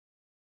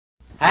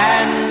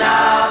And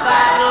now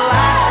that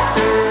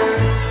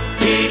laughter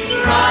keeps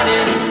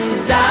running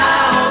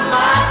down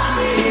my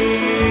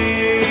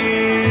cheeks.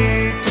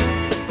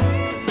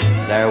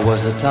 There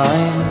was a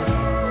time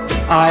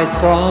I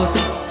thought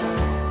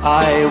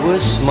I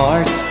was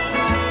smart.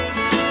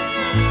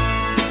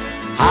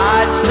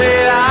 I'd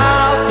stay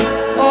out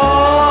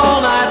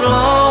all night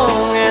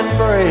long and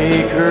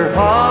break her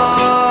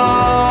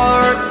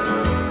heart.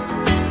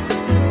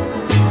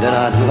 Then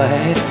I'd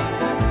laugh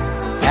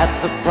at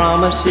the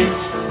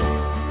promises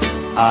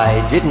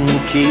I didn't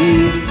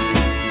keep.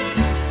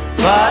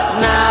 But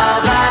now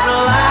that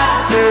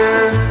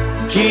laughter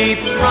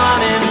keeps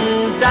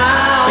running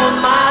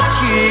down my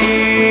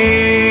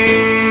cheeks.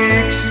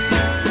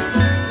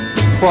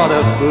 What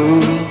a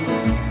fool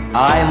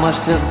I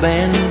must have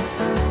been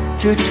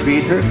to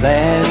treat her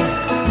bad.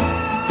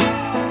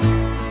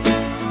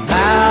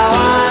 Now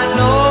I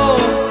know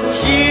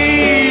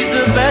she's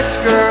the best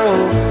girl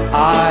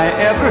I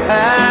ever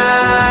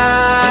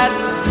had.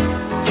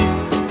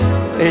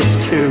 It's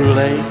too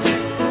late,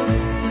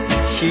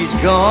 she's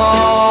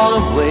gone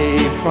away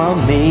from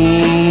me.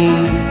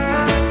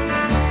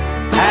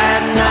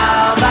 And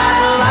now that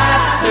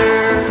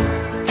laughter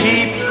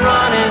keeps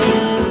running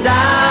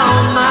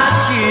down my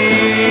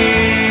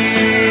cheeks.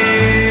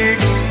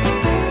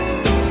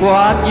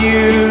 What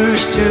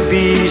used to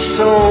be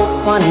so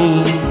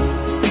funny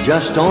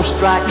just don't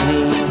strike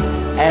me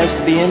as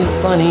being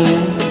funny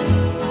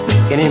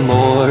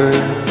anymore.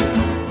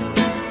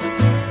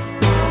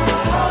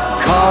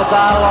 'Cause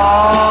I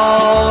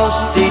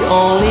lost the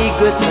only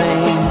good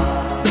thing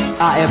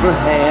I ever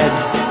had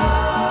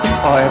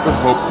or ever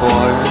hoped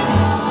for.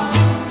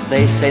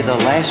 They say the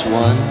last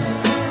one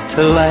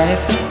to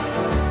laugh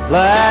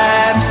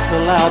laughs the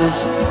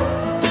loudest.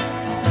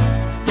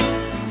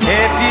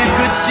 If you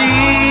could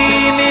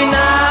see me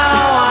now,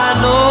 I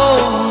know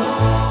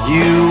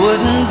you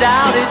wouldn't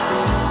doubt it.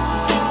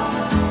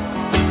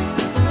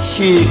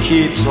 She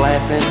keeps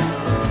laughing,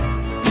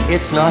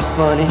 it's not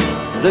funny,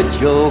 the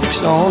joke's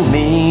on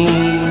me.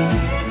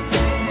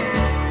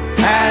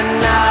 And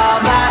now